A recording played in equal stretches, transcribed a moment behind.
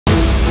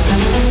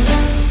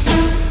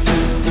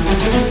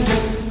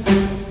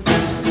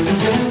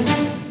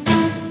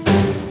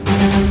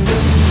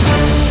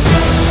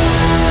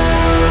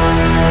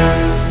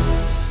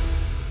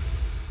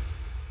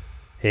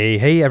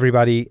Hey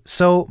everybody.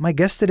 So my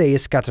guest today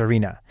is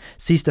Kateryna.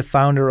 She's the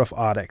founder of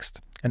Audext,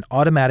 an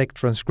automatic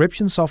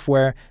transcription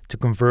software to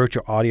convert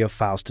your audio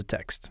files to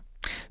text.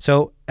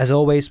 So as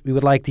always, we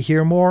would like to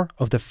hear more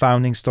of the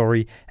founding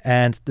story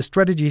and the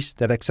strategies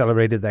that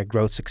accelerated that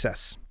growth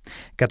success.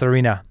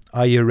 Kateryna,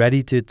 are you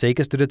ready to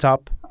take us to the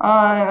top?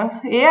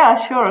 Yeah,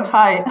 sure.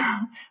 Hi.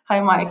 Hi,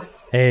 Mike.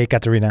 Hey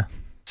Kateryna.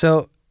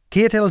 So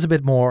can you tell us a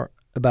bit more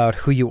about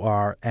who you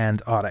are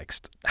and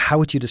Audext? How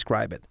would you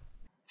describe it?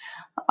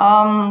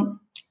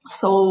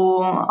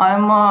 So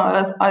I'm,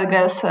 I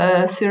guess,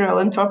 a serial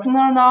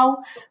entrepreneur now,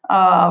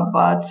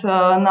 but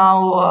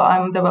now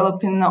I'm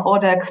developing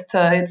Audext.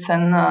 It's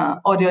an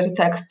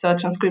audio-to-text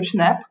transcription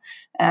app,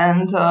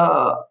 and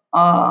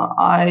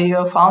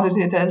I founded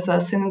it as a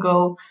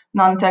single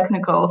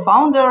non-technical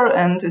founder,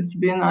 and it's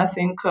been, I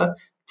think,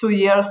 2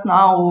 years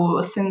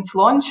now since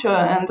launch,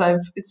 and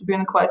it's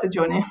been quite a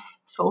journey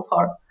so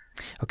far.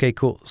 Okay,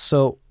 cool.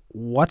 So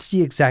what's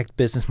the exact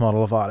business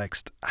model of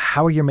Audext?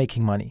 How are you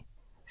making money?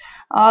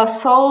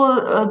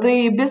 So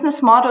the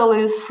business model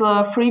is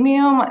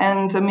freemium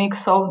and a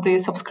mix of the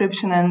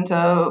subscription and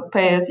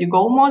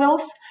pay-as-you-go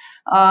models.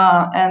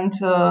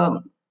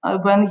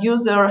 When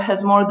user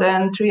has more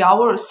than 3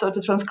 hours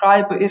to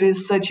transcribe, it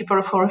is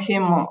cheaper for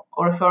him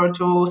or her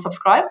to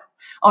subscribe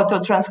or to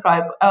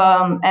transcribe.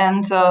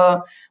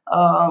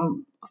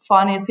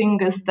 Funny thing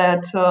is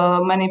that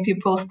many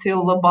people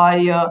still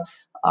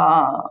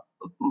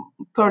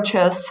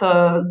purchase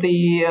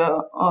the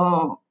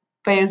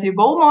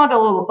pay-as-you-go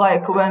model,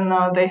 like when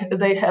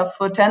they have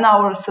 10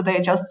 hours, so they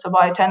just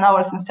buy 10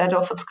 hours instead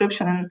of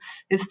subscription, and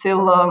it's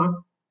still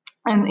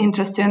an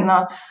interesting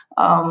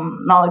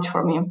knowledge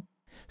for me.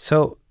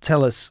 So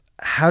tell us,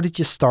 how did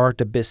you start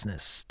the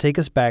business? Take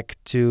us back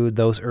to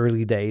those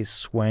early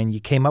days when you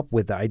came up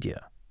with the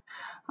idea.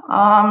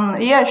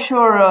 Yeah,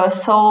 sure.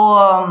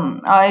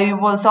 I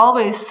was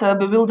always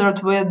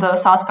bewildered with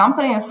SaaS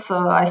companies.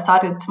 I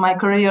started my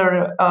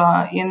career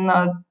in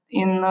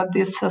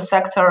this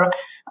sector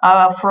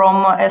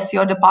from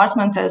SEO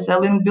department as a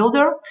link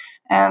builder,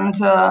 and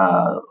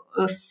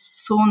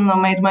soon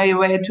made my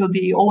way to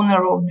the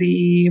owner of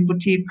the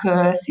boutique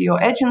SEO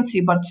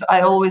agency. But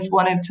I always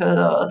wanted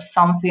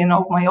something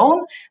of my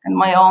own and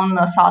my own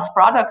SaaS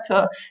product.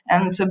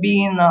 And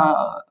being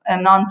a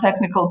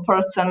non-technical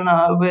person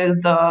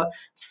with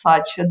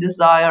such a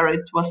desire,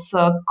 it was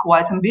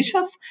quite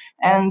ambitious.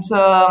 And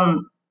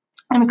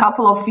in a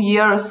couple of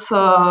years,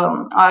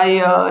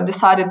 I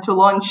decided to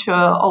launch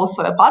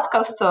also a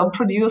podcast,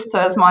 produced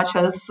as much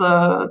as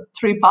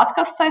 3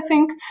 podcasts, I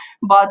think.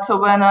 But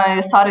when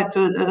I started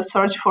to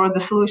search for the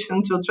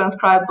solution to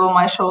transcribe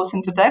my shows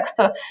into text,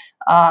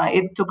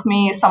 it took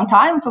me some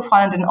time to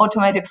find an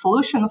automatic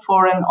solution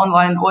for an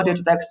online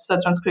audio-to-text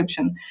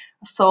transcription.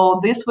 So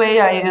this way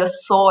I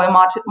saw a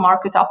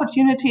market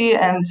opportunity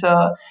and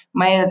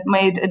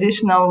made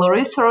additional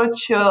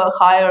research,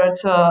 hired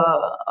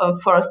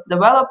first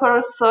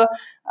developers.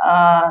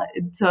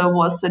 It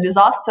was a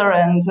disaster,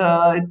 and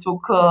it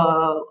took,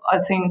 I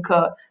think,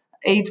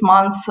 8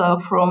 months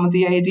from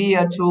the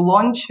idea to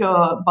launch,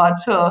 but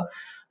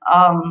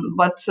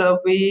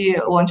we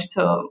launched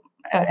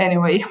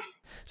anyway.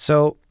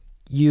 So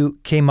you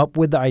came up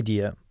with the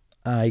idea,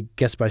 I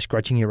guess by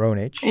scratching your own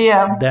itch.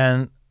 Yeah.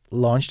 Then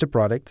launched the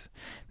product.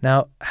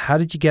 Now, how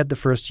did you get the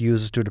first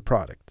users to the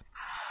product?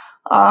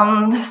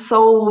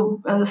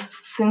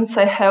 Since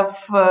I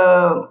have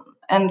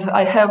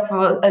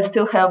I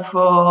still have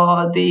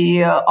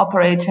the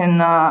operating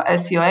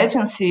SEO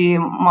agency,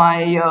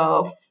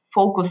 my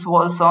focus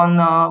was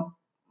on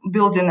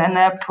building an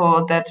app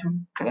that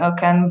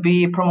can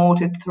be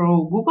promoted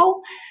through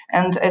Google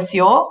and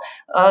SEO.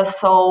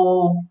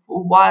 So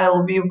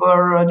while we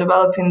were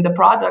developing the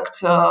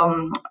product,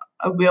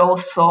 we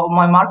also,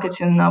 my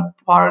marketing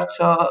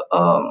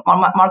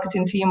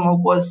marketing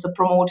team was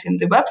promoting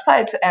the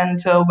website.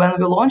 And when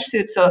we launched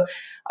it,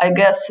 I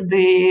guess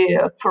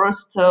the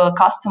first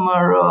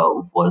customer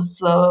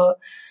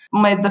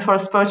made the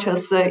first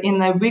purchase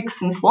in a week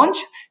since launch,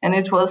 and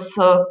it was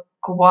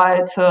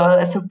quite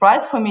a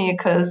surprise for me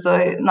because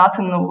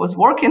nothing was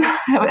working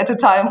at the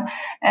time.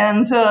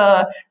 And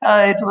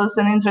it was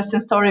an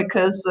interesting story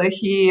because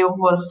he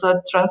was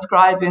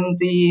transcribing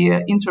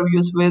the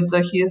interviews with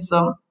his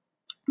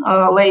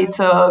late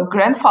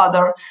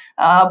grandfather,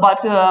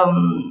 but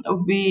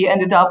we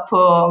ended up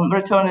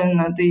returning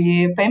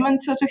the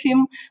payment to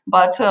him.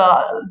 But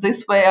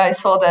this way I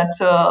saw that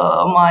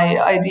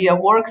my idea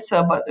works,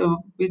 but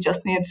we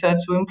just need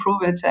to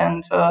improve it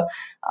and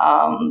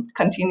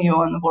continue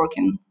on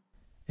working.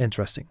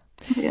 Interesting.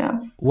 Yeah.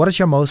 What is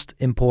your most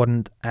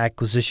important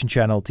acquisition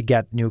channel to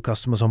get new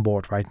customers on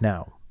board right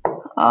now?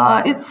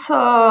 It's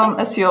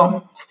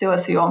SEO, still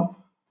SEO.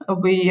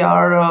 We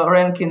are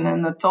ranking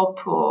in the top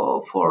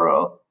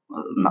for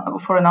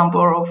a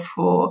number of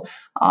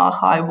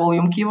high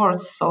volume keywords,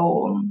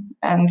 so,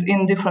 and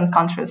in different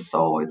countries,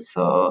 so it's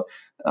still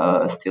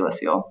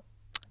SEO.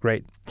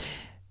 Great.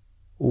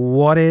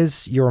 What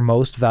is your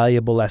most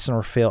valuable lesson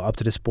or fail up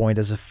to this point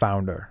as a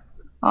founder?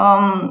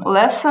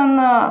 Lesson,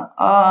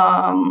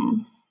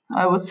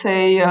 I would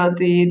say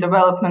the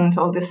development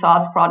of the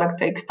SaaS product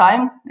takes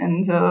time,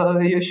 and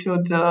you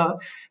should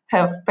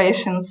have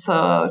patience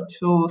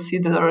to see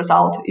the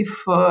result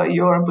if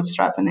you're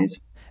bootstrapping it.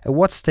 At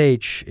what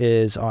stage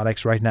is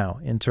Audext right now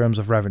in terms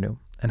of revenue?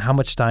 And how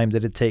much time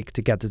did it take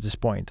to get to this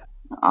point?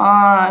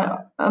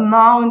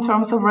 Now, in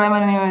terms of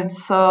revenue,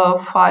 it's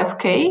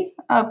 5K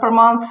per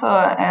month,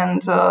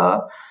 and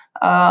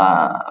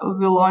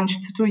we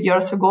launched 2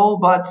 years ago.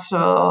 But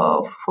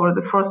for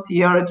the first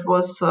year, it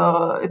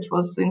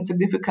was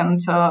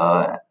insignificant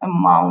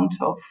amount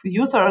of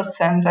users,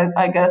 and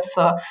I guess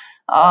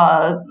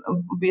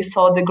we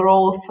saw the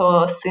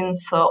growth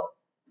since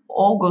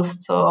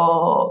August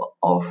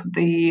of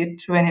the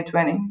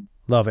 2020.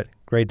 Love it.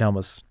 Great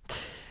numbers.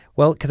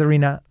 Well,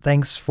 Kateryna,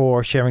 thanks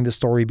for sharing the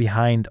story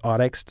behind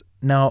Audext.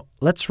 Now,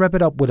 let's wrap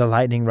it up with a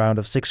lightning round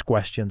of 6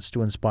 questions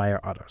to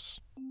inspire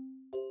others.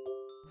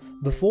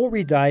 Before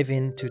we dive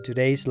into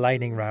today's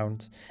lightning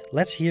round,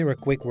 let's hear a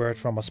quick word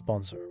from a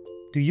sponsor.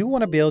 Do you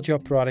want to build your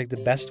product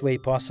the best way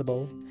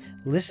possible?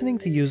 Listening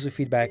to user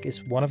feedback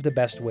is one of the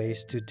best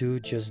ways to do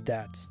just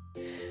that.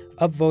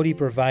 Upvote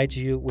provides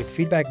you with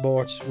feedback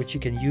boards which you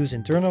can use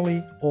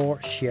internally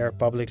or share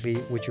publicly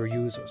with your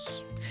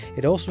users.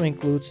 It also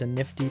includes a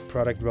nifty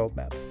product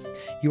roadmap.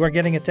 You are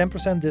getting a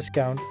 10%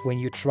 discount when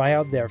you try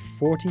out their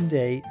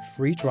 14-day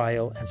free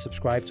trial and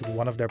subscribe to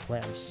one of their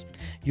plans.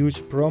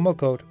 Use promo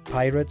code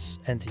PIRATES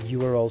and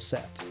you are all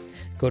set.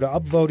 Go to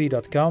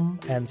upvote.com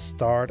and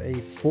start a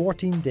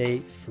 14-day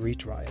free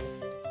trial.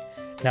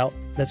 Now,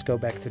 let's go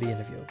back to the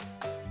interview.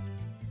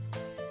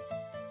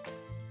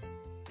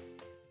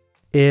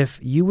 If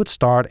you would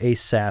start a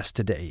SaaS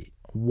today,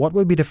 what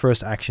would be the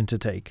first action to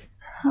take?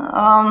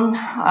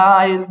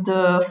 I'd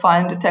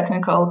find a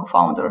technical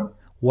co-founder.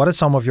 What is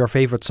some of your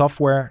favorite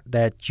software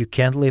that you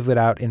can't live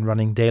without in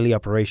running daily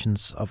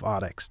operations of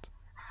Audext?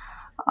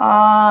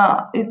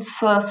 It's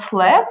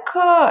Slack,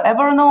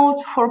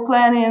 Evernote for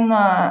planning,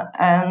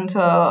 and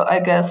I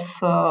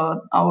guess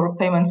our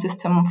payment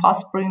system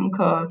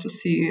FastSpring to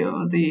see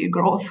the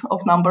growth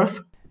of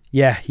numbers.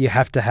 Yeah, you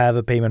have to have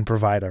a payment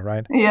provider,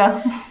 right?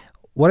 Yeah.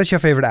 What is your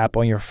favorite app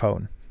on your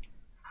phone?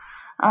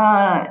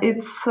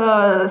 It's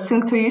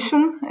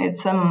Synctuition.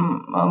 It's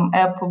an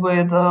app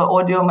with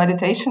audio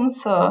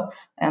meditations,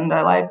 and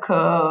I like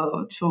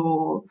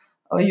to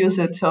use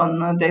it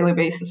on a daily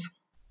basis.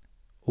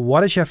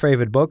 What is your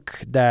favorite book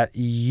that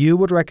you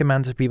would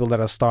recommend to people that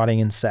are starting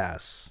in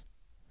SaaS?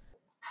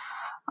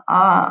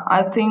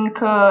 I think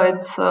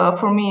it's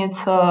for me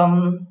it's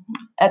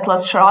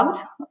Atlas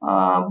Shrugged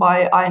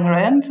by Ayn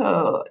Rand.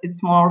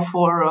 It's more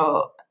for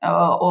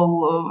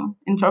all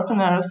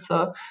entrepreneurs,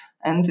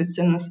 and it's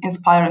an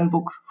inspiring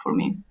book for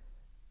me.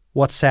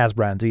 What SaaS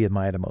brand do you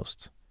admire the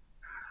most?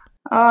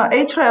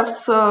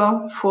 Ahrefs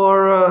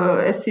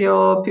for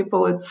SEO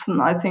people, it's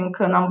I think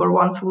a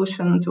 #1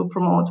 solution to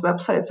promote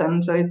websites,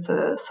 and it's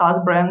a SaaS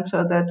brand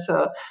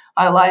that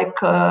I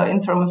like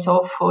in terms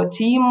of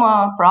team,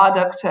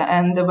 product,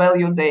 and the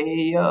value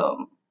they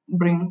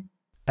bring.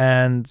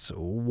 And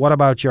what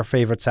about your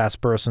favorite SaaS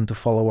person to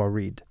follow or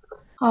read?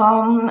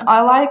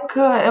 I like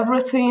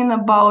everything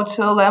about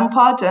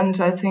Lampard, and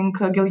I think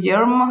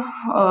Guilherme.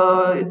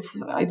 It's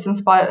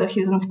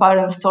his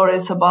inspiring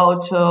stories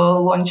about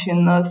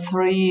launching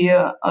 3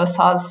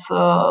 SaaS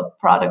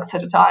products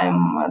at a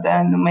time,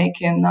 then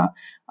making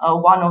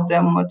one of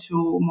them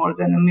to more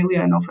than $1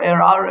 million of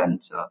ARR,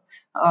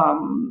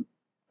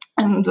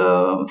 and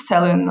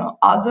selling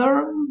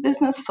other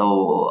business.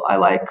 So I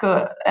like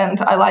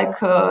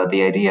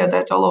the idea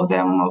that all of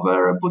them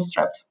were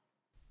bootstrapped.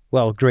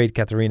 Well, great,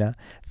 Kateryna.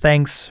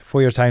 Thanks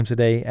for your time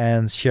today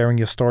and sharing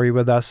your story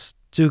with us.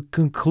 To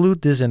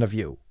conclude this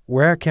interview,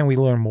 where can we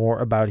learn more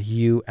about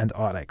you and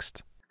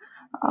Audext?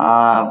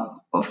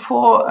 About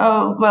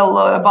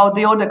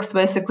the Audext,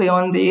 basically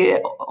on the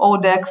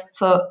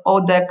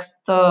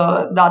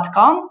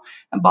Audext.com.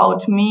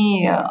 About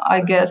me,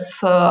 I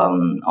guess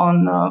on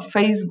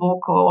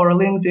Facebook or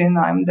LinkedIn,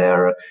 I'm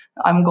there.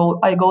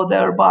 I go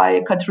there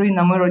by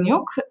Kateryna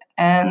Mironyuk,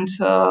 and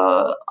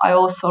I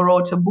also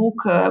wrote a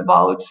book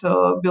about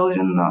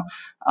building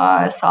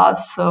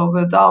SaaS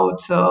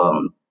without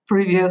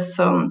previous.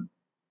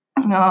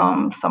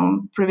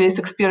 Some previous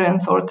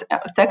experience or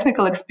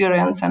technical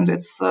experience, and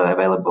it's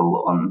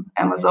available on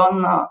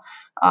Amazon.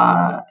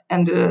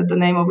 And the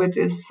name of it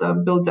is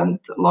Build and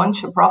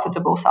Launch a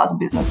Profitable SaaS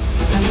Business.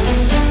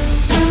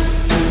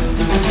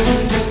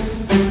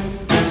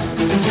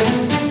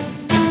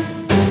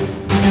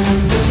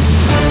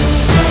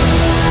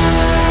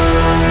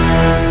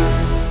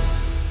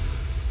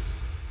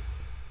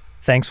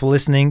 Thanks for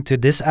listening to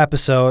this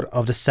episode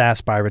of the SaaS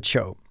Pirate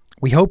Show.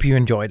 We hope you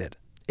enjoyed it.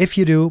 If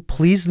you do,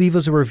 please leave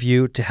us a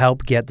review to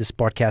help get this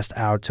podcast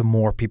out to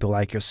more people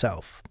like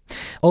yourself.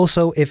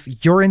 Also, if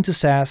you're into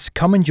SaaS,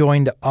 come and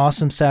join the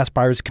awesome SaaS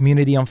Pirates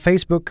community on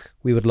Facebook.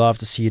 We would love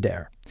to see you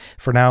there.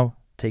 For now,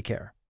 take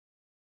care.